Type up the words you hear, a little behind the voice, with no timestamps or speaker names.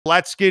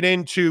Let's get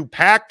into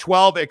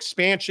Pac-12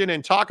 expansion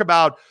and talk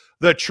about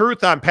the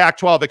truth on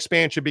Pac-12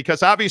 expansion,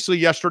 because obviously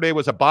yesterday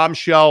was a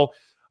bombshell.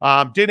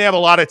 Didn't have a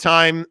lot of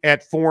time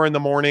at 4 in the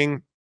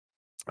morning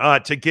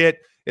to get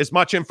as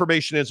much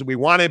information as we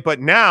wanted. But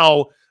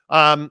now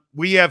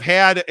we have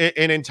had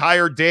an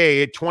entire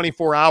day,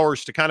 24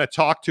 hours, to kind of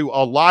talk to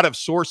a lot of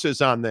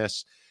sources on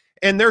this.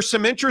 And there's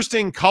some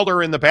interesting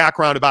color in the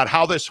background about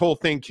how this whole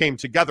thing came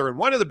together. And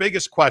one of the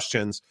biggest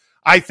questions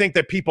I think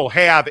that people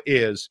have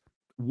is,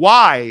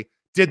 why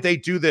did they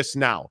do this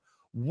now?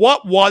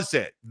 What was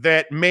it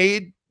that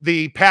made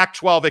the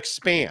Pac-12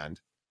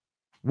 expand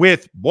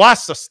with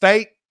Boise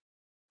State,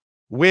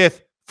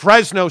 with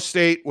Fresno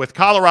State, with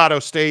Colorado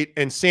State,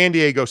 and San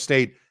Diego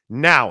State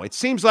now? It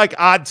seems like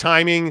odd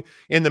timing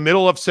in the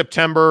middle of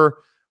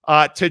September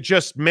to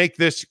just make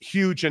this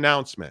huge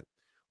announcement.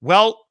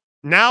 Well,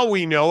 now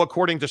we know,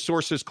 according to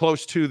sources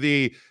close to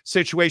the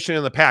situation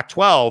in the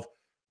Pac-12,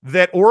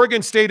 that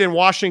Oregon State and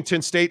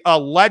Washington State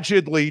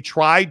allegedly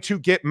tried to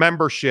get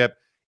membership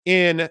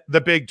in the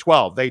Big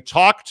 12. They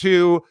talked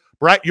to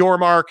Brett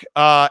Yormark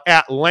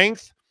at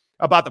length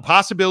about the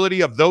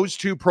possibility of those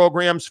two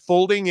programs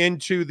folding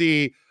into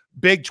the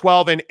Big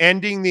 12 and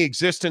ending the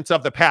existence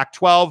of the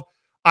Pac-12.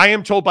 I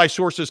am told by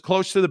sources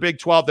close to the Big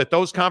 12 that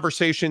those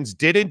conversations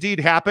did indeed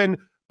happen,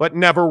 but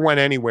never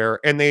went anywhere,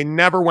 and they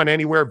never went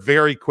anywhere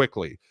very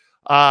quickly.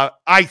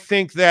 I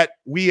think that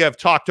we have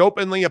talked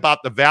openly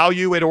about the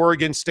value at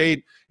Oregon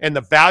State and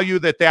the value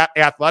that that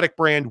athletic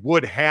brand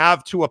would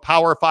have to a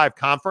Power 5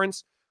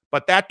 conference,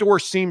 but that door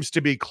seems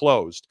to be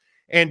closed.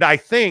 And I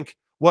think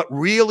what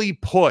really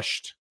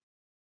pushed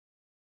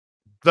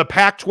the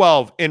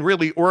Pac-12 and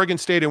really Oregon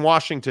State and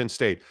Washington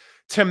State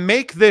to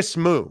make this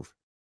move,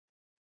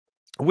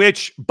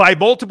 which by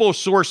multiple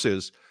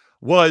sources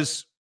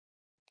was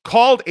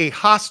called a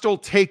hostile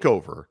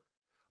takeover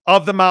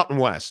of the Mountain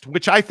West,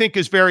 which I think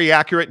is very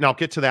accurate, and I'll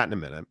get to that in a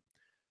minute.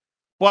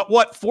 But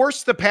what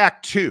forced the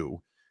Pac-2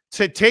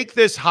 to take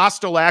this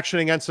hostile action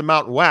against the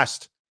Mountain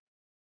West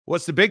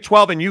was the Big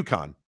 12 and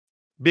UConn.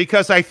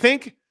 Because I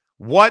think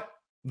what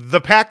the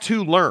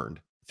Pac-2 learned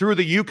through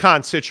the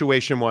UConn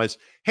situation was,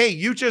 hey,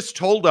 you just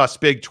told us,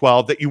 Big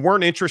 12, that you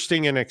weren't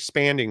interested in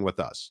expanding with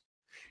us.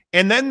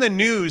 And then the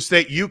news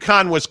that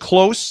UConn was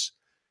close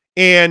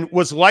and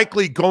was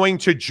likely going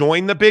to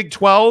join the Big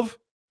 12,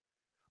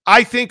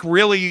 I think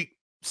really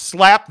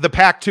slapped the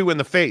Pac-2 in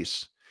the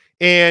face.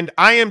 And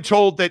I am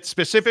told that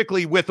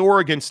specifically with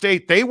Oregon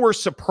State, they were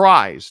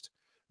surprised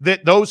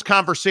that those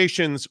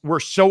conversations were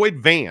so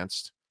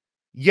advanced,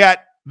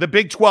 yet the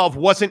Big 12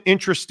 wasn't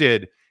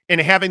interested in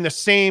having the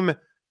same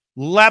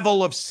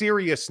level of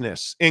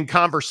seriousness in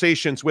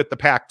conversations with the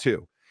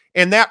Pac-2.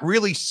 And that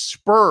really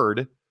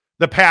spurred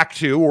the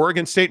Pac-2,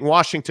 Oregon State and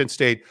Washington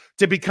State,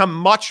 to become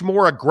much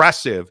more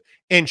aggressive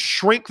and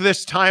shrink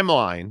this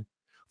timeline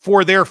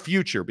for their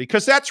future,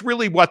 because that's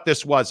really what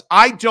this was.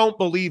 I don't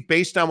believe,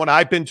 based on what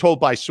I've been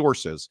told by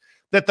sources,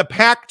 that the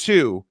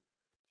Pac-2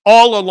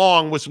 all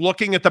along was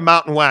looking at the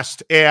Mountain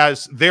West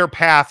as their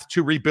path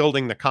to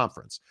rebuilding the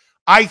conference.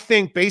 I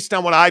think, based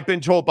on what I've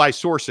been told by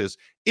sources,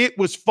 it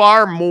was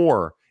far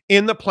more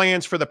in the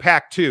plans for the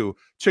Pac-2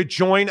 to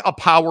join a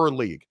power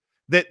league,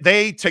 that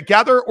they,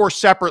 together or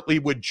separately,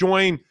 would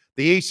join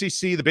the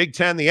ACC, the Big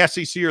 10, the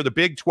SEC, or the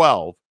Big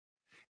 12,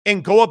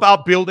 and go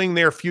about building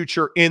their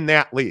future in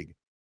that league.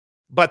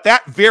 But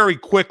that very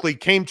quickly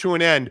came to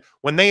an end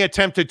when they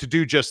attempted to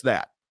do just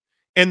that.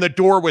 And the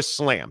door was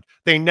slammed.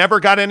 They never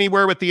got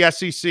anywhere with the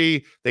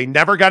SEC. They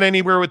never got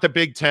anywhere with the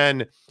Big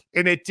 10.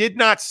 And it did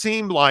not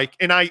seem like,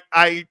 and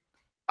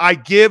I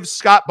give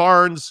Scott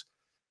Barnes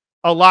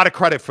a lot of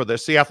credit for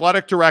this, the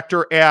athletic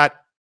director at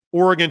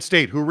Oregon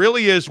State, who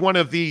really is one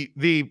of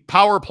the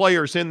power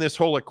players in this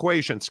whole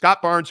equation.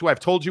 Scott Barnes, who I've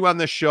told you on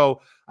this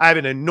show, I have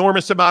an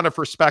enormous amount of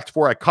respect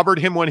for. I covered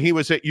him when he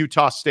was at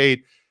Utah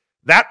State.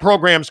 That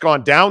program's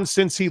gone down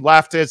since he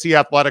left as the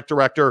athletic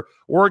director.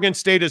 Oregon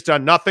State has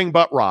done nothing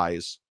but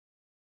rise.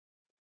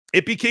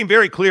 It became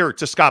very clear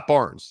to Scott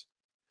Barnes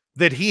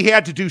that he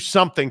had to do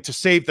something to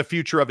save the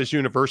future of his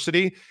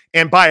university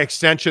and, by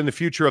extension, the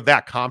future of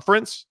that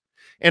conference.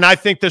 And I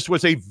think this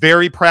was a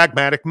very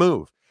pragmatic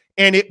move.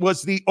 And it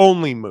was the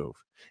only move.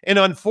 And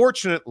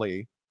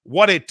unfortunately,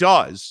 what it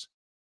does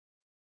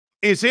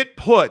is it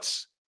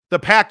puts the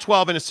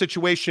Pac-12 in a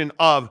situation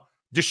of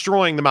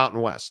destroying the Mountain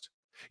West.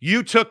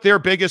 You took their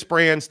biggest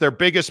brands, their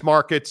biggest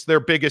markets,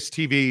 their biggest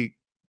TV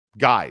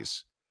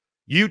guys.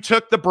 You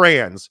took the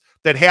brands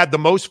that had the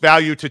most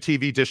value to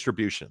TV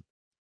distribution.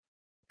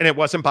 And it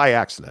wasn't by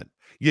accident.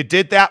 You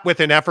did that with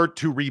an effort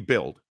to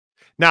rebuild.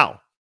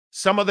 Now,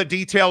 some of the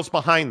details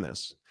behind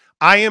this.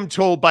 I am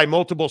told by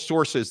multiple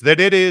sources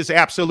that it is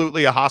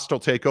absolutely a hostile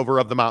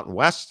takeover of the Mountain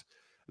West,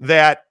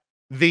 that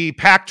the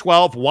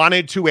Pac-12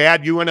 wanted to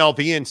add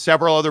UNLV and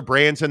several other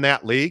brands in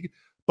that league,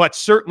 but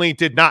certainly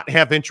did not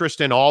have interest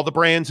in all the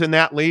brands in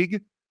that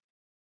league.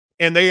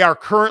 And they are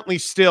currently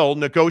still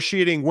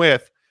negotiating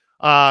with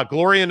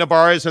Gloria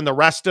Nevarez and the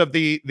rest of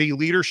the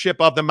leadership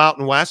of the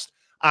Mountain West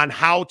on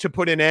how to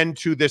put an end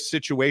to this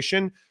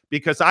situation,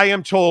 because I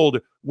am told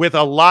with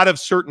a lot of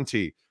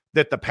certainty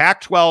that the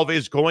Pac-12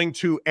 is going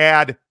to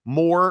add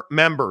more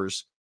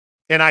members,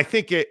 and I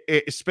think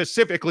it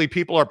specifically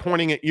people are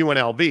pointing at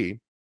UNLV,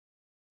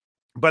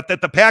 but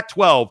that the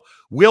Pac-12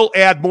 will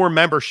add more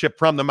membership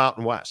from the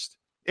Mountain West.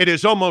 It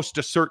is almost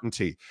a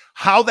certainty.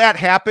 How that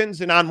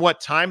happens and on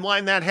what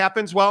timeline that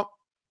happens, well,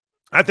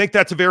 I think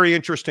that's a very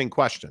interesting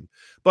question.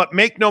 But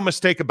make no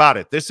mistake about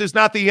it, this is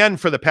not the end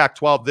for the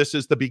Pac-12. This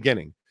is the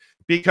beginning,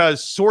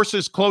 because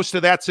sources close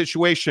to that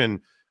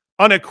situation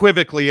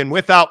unequivocally and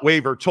without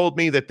waiver told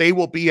me that they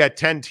will be at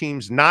 10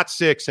 teams, not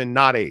 6 and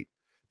not 8,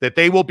 that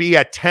they will be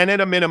at 10 at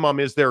a minimum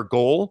is their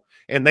goal,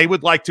 and they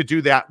would like to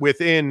do that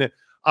within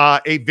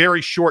a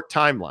very short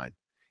timeline.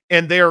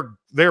 And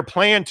their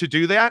plan to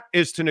do that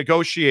is to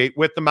negotiate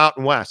with the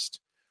Mountain West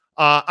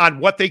on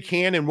what they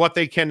can and what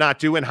they cannot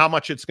do and how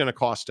much it's going to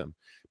cost them,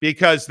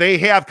 because they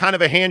have kind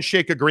of a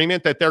handshake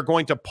agreement that they're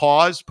going to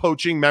pause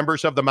poaching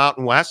members of the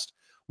Mountain West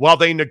while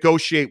they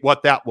negotiate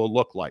what that will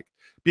look like.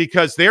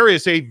 Because there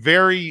is a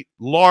very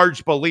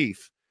large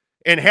belief,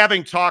 and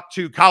having talked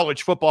to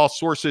college football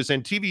sources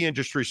and TV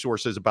industry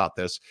sources about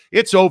this,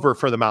 it's over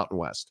for the Mountain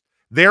West.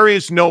 There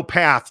is no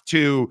path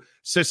to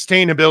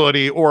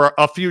sustainability or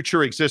a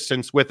future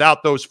existence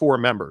without those 4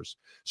 members.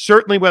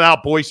 Certainly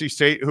without Boise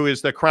State, who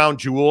is the crown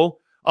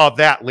jewel of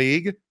that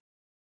league.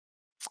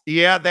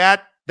 Yeah,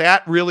 that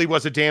really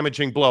was a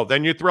damaging blow.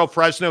 Then you throw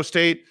Fresno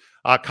State,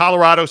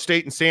 Colorado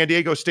State, and San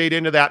Diego State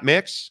into that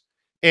mix,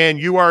 and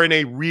you are in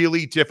a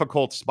really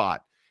difficult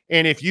spot.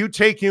 And if you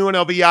take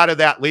UNLV out of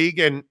that league,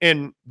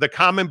 and the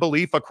common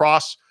belief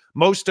across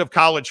most of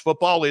college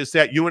football is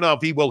that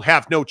UNLV will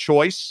have no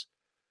choice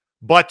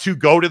but to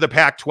go to the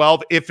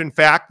Pac-12 if, in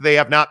fact, they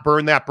have not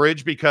burned that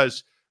bridge,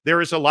 because there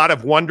is a lot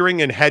of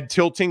wondering and head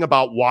tilting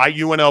about why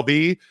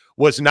UNLV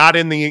was not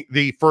in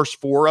the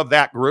first 4 of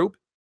that group.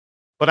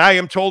 But I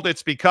am told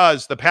it's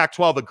because the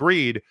Pac-12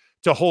 agreed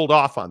to hold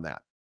off on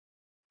that.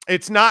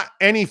 It's not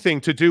anything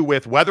to do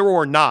with whether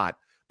or not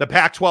the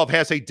Pac-12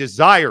 has a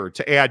desire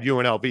to add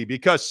UNLV,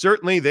 because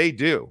certainly they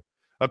do.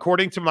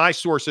 According to my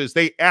sources,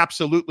 they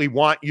absolutely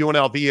want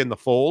UNLV in the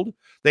fold.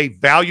 They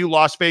value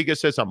Las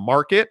Vegas as a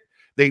market.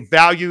 They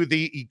value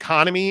the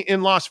economy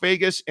in Las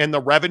Vegas and the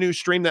revenue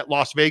stream that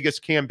Las Vegas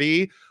can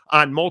be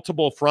on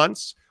multiple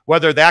fronts,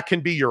 whether that can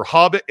be your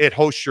hub, it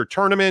hosts your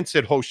tournaments,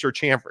 it hosts your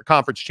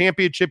conference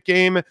championship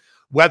game,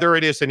 whether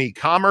it is an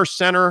e-commerce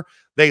center.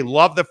 They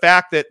love the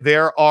fact that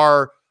there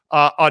are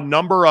a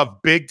number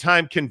of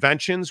big-time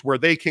conventions where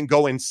they can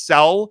go and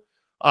sell.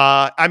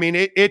 I mean,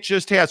 it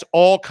just has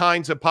all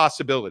kinds of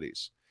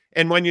possibilities.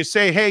 And when you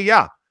say, hey,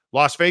 yeah,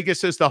 Las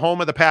Vegas is the home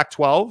of the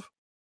Pac-12,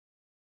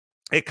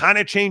 it kind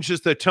of changes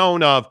the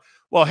tone of,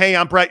 well, hey,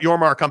 I'm Brett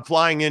Yormark. I'm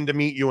flying in to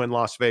meet you in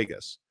Las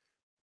Vegas.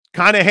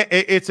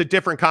 It's a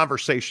different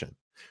conversation,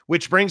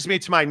 which brings me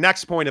to my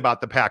next point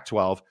about the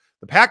Pac-12.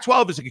 The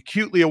Pac-12 is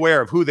acutely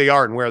aware of who they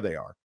are and where they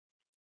are.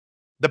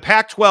 The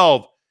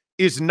Pac-12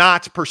 is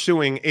not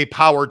pursuing a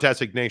power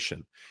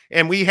designation.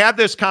 And we had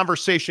this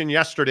conversation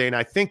yesterday, and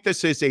I think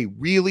this is a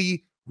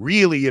really,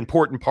 really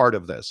important part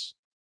of this.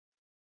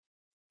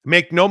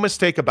 Make no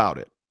mistake about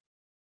it.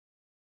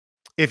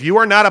 If you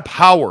are not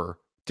a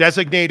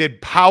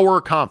designated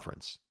power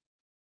conference,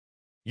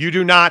 you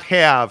do not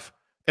have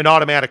an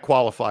automatic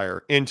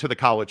qualifier into the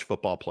college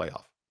football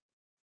playoff.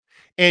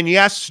 And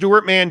yes,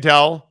 Stuart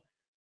Mandel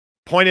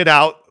pointed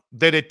out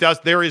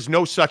that there is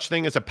no such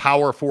thing as a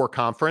Power 4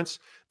 conference.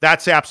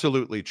 That's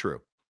absolutely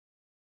true.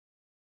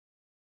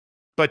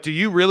 But do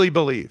you really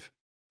believe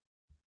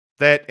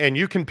that, and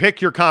you can pick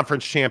your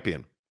conference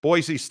champion,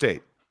 Boise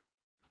State.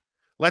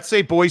 Let's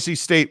say Boise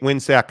State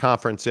wins that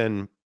conference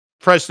and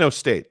Fresno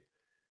State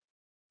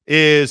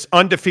is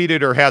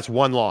undefeated or has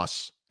 1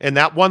 loss, and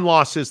that 1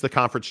 loss is the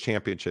conference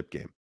championship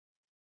game.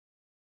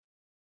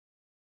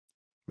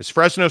 Is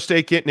Fresno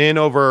State getting in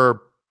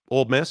over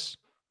Ole Miss?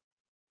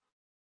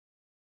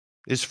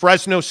 Is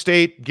Fresno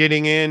State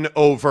getting in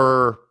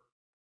over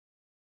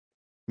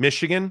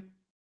Michigan?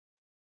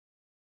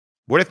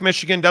 What if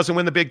Michigan doesn't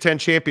win the Big Ten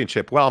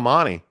championship? Well,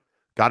 Monty,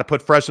 got to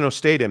put Fresno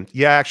State in.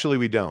 Yeah, actually,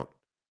 we don't.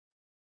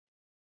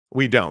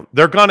 We don't.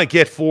 They're going to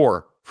get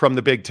 4 from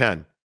the Big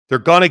Ten. They're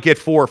going to get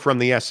 4 from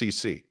the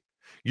SEC.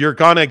 You're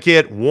going to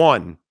get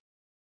 1,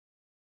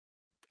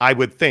 I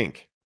would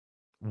think,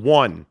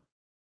 1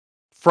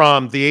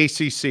 from the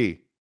ACC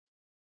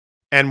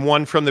and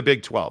 1 from the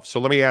Big 12. So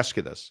let me ask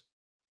you this.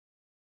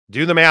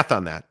 Do the math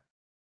on that.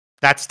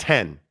 That's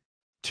 10.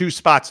 2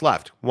 spots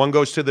left. 1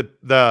 goes to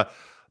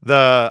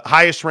the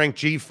highest ranked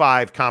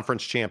G5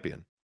 conference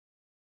champion.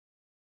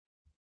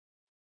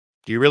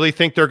 Do you really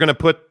think they're going to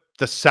put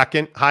the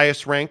second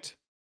highest ranked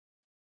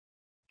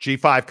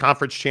G5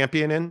 conference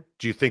champion in?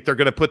 Do you think they're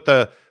going to put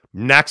the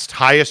next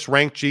highest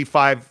ranked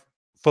G5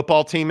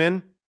 football team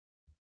in?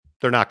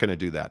 They're not going to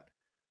do that.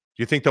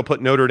 Do you think they'll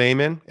put Notre Dame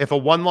in? If a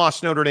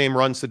 1-loss Notre Dame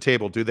runs the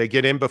table, do they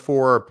get in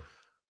before,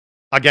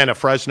 again, a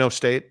Fresno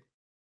State?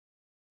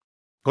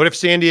 What if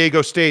San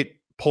Diego State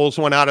pulls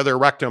one out of their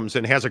rectums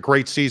and has a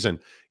great season?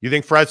 You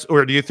think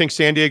do you think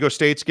San Diego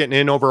State's getting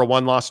in over a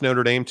 1-loss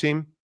Notre Dame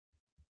team?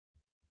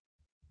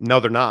 No,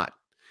 they're not.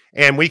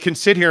 And we can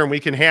sit here and we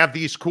can have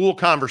these cool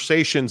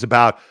conversations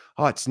about,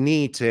 oh, it's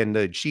neat and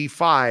the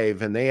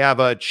G5 and they have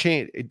a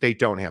chance. They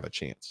don't have a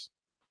chance.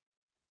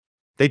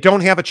 They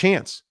don't have a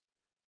chance.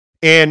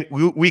 And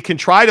we can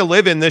try to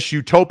live in this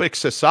utopic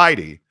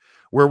society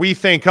where we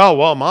think, oh,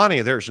 well,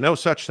 Monty, there's no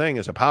such thing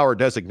as a power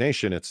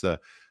designation. It's the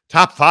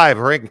top 5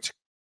 ranked,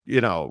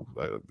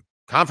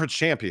 conference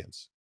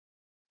champions.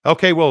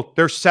 Okay, well,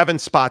 there's 7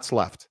 spots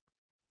left.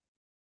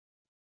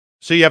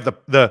 So you have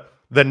the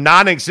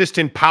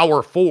non-existent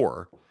power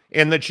 4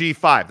 in the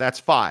G5. That's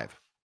 5.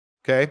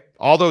 Okay,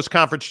 all those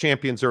conference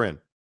champions are in.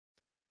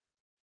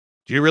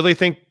 Do you really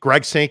think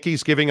Greg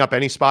Sankey's giving up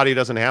any spot he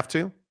doesn't have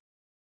to?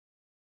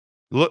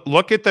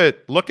 Look at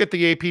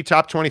the AP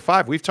top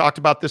 25. We've talked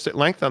about this at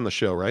length on the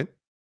show, right?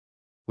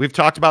 We've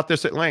talked about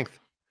this at length.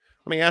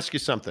 Let me ask you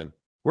something.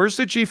 Where's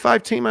the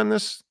G5 team on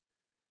this?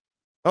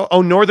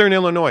 Oh, Northern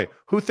Illinois.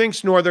 Who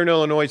thinks Northern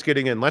Illinois is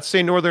getting in? Let's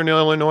say Northern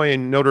Illinois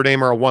and Notre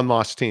Dame are a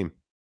one-loss team.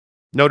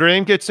 Notre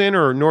Dame gets in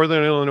or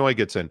Northern Illinois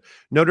gets in?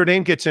 Notre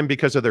Dame gets in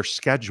because of their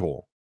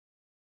schedule.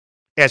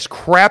 As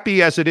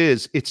crappy as it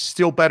is, it's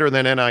still better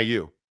than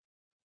NIU.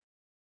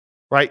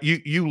 Right?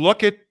 You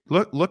look at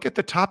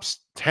the top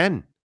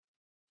 10.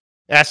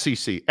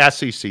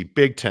 SEC,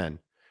 Big Ten,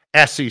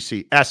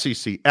 SEC,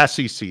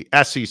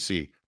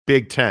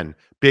 Big Ten,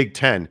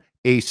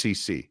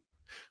 ACC.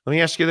 Let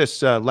me ask you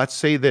this. Let's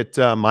say that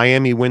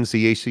Miami wins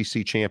the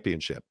ACC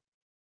championship.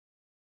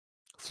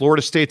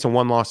 Florida State's a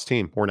one-loss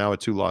team or now a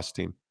two-loss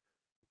team.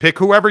 Pick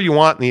whoever you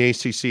want in the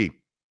ACC.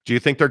 Do you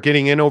think they're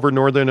getting in over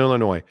Northern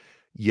Illinois?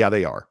 Yeah,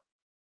 they are.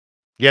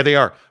 Yeah, they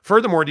are.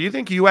 Furthermore, do you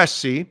think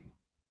USC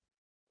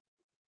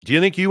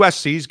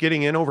is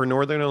getting in over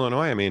Northern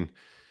Illinois? I mean,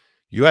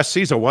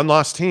 USC's a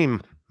one-loss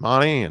team,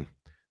 Monty, and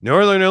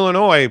Northern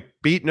Illinois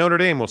beat Notre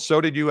Dame. Well,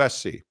 so did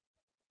USC.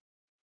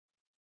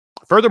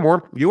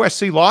 Furthermore,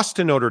 USC lost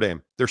to Notre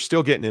Dame. They're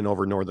still getting in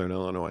over Northern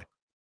Illinois.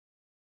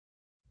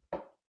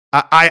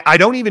 I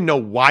don't even know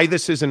why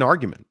this is an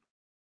argument.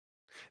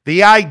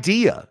 The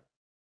idea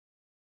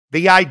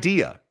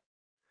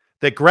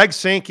that Greg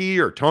Sankey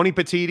or Tony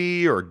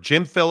Petitti or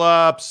Jim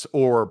Phillips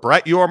or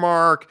Brett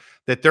Yormark,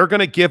 that they're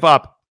going to give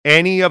up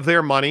any of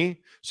their money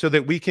so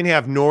that we can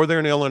have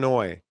Northern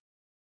Illinois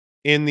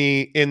in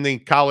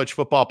the college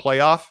football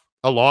playoff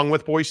along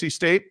with Boise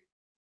State,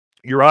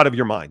 you're out of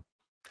your mind.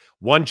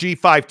 One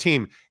G5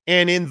 team,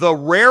 and in the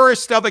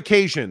rarest of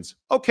occasions,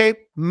 okay,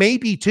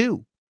 maybe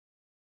 2.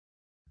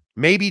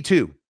 Maybe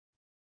 2.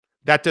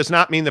 That does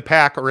not mean the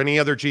Pac or any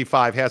other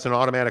G5 has an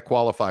automatic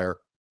qualifier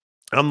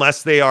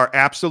unless they are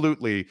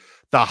absolutely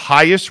the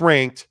highest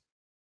ranked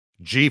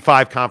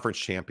G5 conference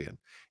champion.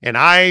 And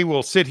I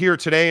will sit here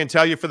today and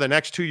tell you for the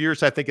next 2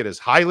 years, I think it is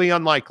highly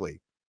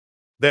unlikely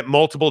that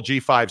multiple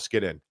G5s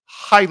get in.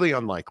 Highly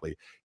unlikely.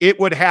 It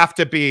would have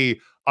to be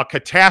a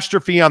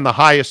catastrophe on the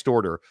highest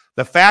order.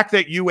 The fact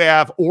that you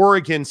have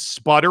Oregon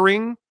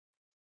sputtering,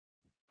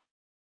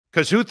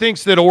 because who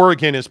thinks that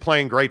Oregon is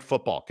playing great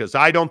football? Because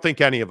I don't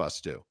think any of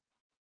us do.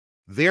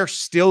 They're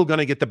still going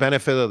to get the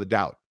benefit of the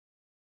doubt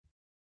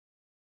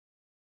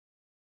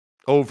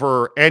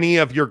over any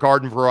of your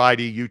garden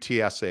variety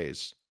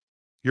UTSAs,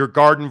 your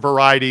garden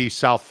variety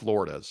South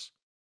Floridas.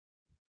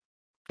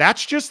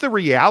 That's just the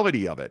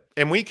reality of it.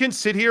 And we can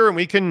sit here and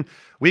we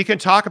can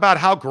talk about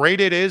how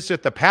great it is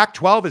that the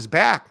Pac-12 is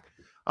back.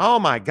 Oh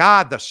my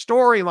God, the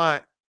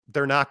storyline.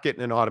 They're not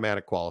getting an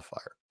automatic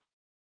qualifier.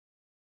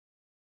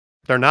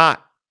 They're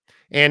not.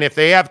 And if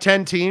they have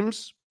 10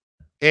 teams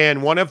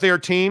and one of their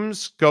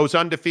teams goes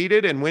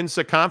undefeated and wins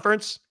the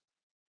conference,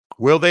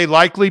 will they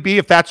likely be,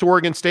 if that's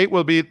Oregon State,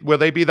 will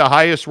they be the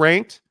highest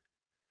ranked?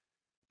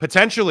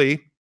 Potentially.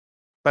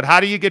 But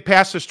how do you get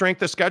past the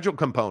strength of schedule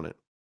component?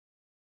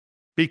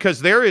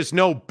 Because there is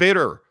no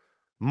bitter,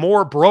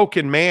 more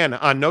broken man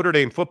on Notre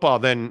Dame football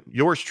than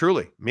yours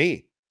truly,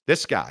 me,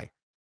 this guy.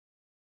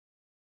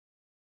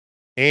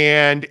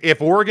 And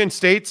if Oregon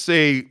State's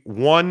a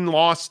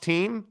one-loss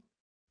team,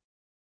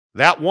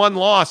 that one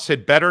loss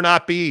had better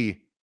not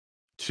be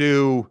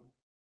to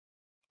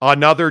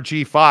another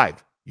G5.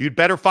 You'd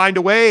better find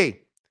a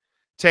way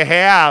to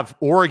have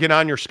Oregon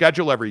on your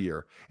schedule every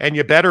year, and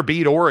you better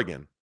beat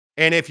Oregon.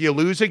 And if you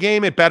lose a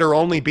game, it better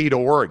only be to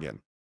Oregon,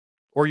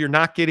 or you're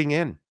not getting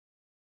in.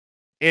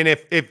 And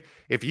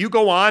if you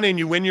go on and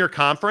you win your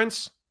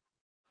conference,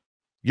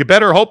 you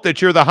better hope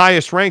that you're the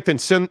highest ranked and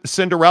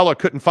Cinderella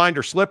couldn't find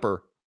her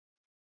slipper.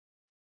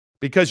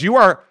 Because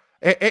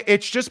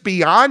it's just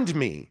beyond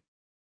me.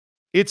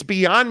 It's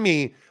beyond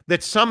me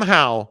that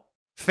somehow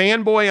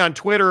fanboy on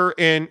Twitter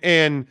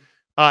and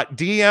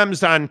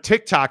DMs on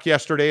TikTok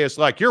yesterday is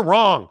like, you're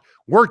wrong.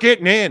 We're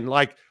getting in.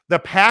 Like the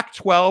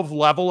Pac-12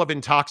 level of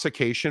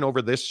intoxication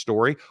over this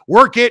story.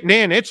 We're getting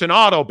in. It's an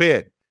auto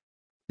bid.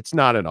 It's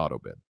not an auto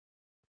bid.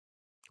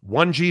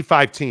 One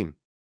G5 team.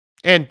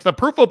 And the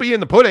proof will be in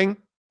the pudding,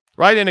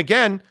 right? And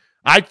again,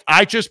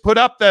 I just put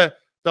up the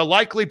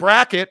likely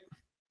bracket.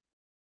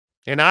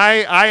 And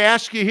I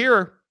ask you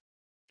here,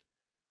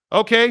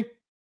 okay,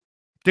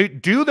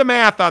 do the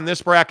math on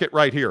this bracket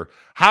right here.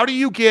 How do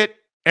you get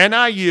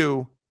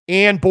NIU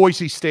and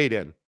Boise State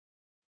in?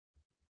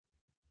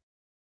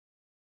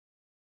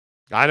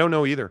 I don't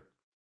know either.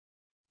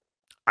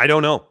 I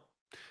don't know.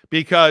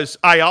 Because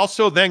I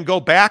also then go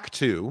back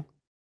to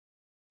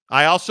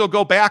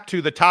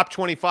the top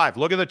 25.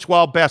 Look at the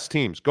 12 best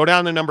teams. Go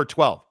down to number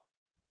 12.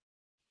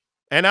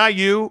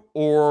 NIU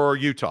or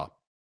Utah?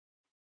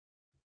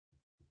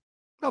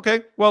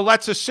 Okay, well,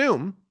 let's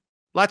assume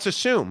that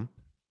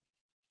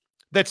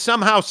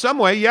somehow, some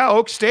way, yeah,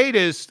 Oak State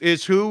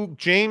is who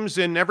James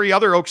and every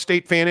other Oak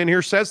State fan in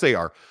here says they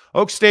are.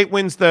 Oak State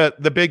wins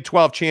the Big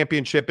 12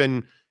 championship,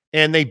 and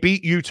they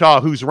beat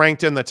Utah, who's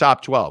ranked in the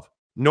top 12.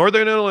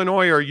 Northern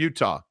Illinois or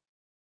Utah?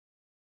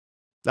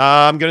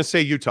 I'm going to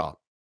say Utah.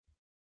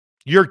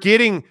 You're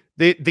getting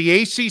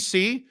the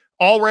ACC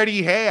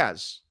already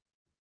has.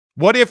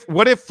 What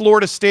if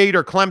Florida State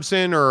or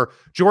Clemson or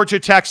Georgia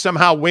Tech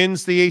somehow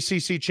wins the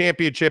ACC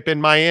championship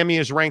and Miami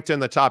is ranked in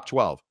the top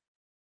 12?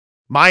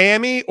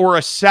 Miami or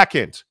a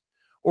second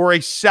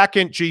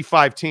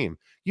G5 team?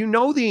 You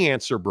know the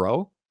answer,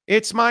 bro.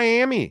 It's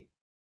Miami.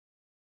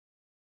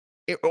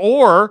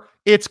 Or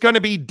it's going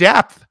to be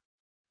depth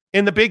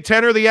in the Big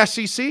 10 or the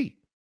SEC.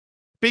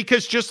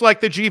 Because just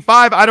like the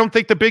G5, I don't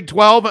think the Big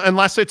 12,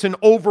 unless it's an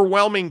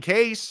overwhelming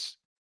case,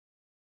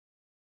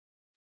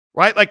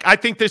 right? Like, I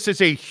think this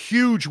is a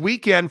huge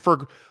weekend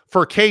for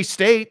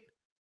K-State.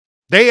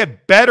 They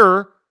had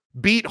better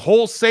beat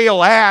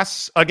wholesale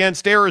ass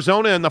against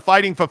Arizona in the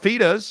Fighting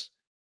Fafitas,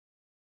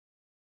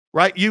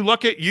 right? You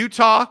look at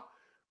Utah.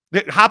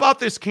 How about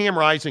this Cam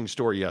Rising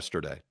story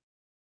yesterday?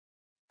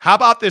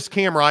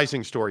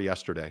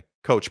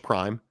 Coach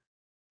Prime,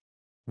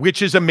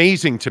 which is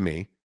amazing to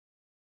me,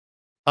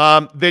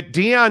 that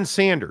Deion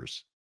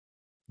Sanders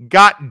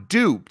got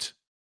duped.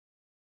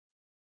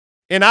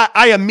 And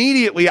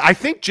I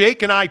think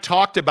Jake and I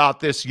talked about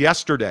this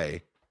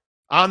yesterday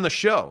on the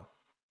show.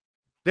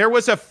 There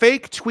was a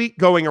fake tweet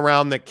going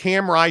around that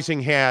Cam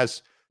Rising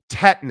has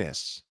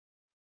tetanus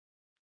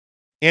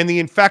and the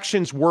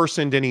infection's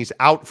worsened and he's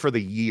out for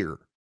the year.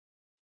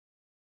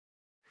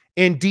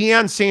 And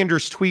Deion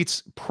Sanders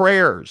tweets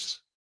prayers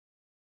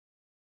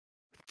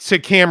to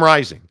Cam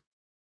Rising.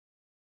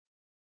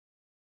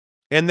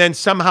 And then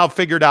somehow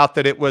figured out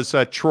that it was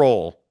a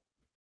troll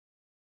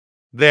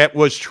that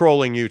was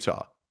trolling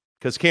Utah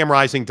because Cam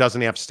Rising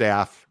doesn't have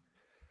staff.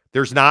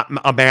 There's not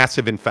a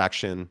massive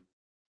infection.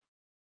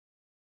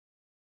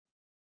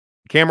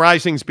 Cam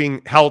Rising's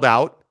being held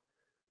out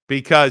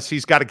because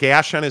he's got a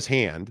gash on his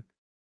hand.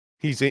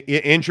 He's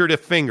injured a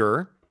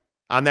finger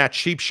on that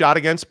cheap shot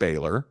against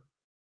Baylor.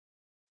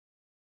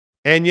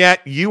 And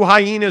yet you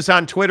hyenas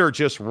on Twitter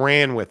just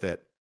ran with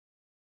it.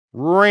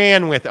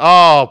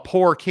 Oh,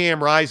 poor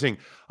Cam Rising.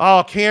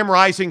 Oh, Cam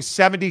Rising's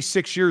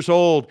 76 years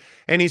old,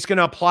 and he's going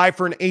to apply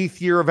for an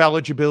 8th year of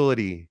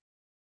eligibility.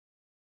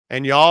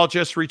 And y'all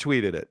just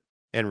retweeted it.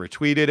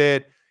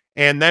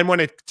 And then when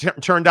it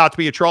turned out to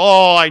be a troll,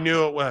 oh, I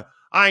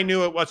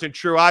knew it wasn't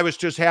true. I was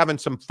just having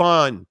some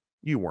fun.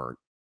 You weren't.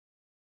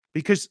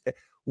 Because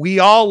we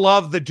all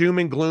love the doom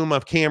and gloom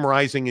of Cam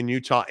Rising in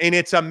Utah. And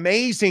it's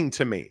amazing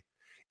to me.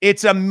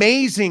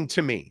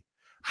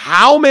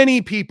 How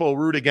many people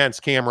root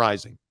against Cam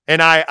Rising?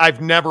 And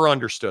I've never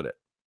understood it.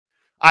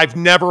 I've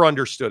never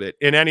understood it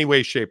in any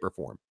way, shape, or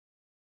form.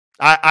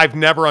 I've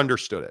never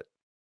understood it.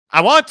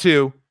 I want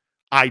to.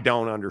 I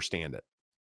don't understand it.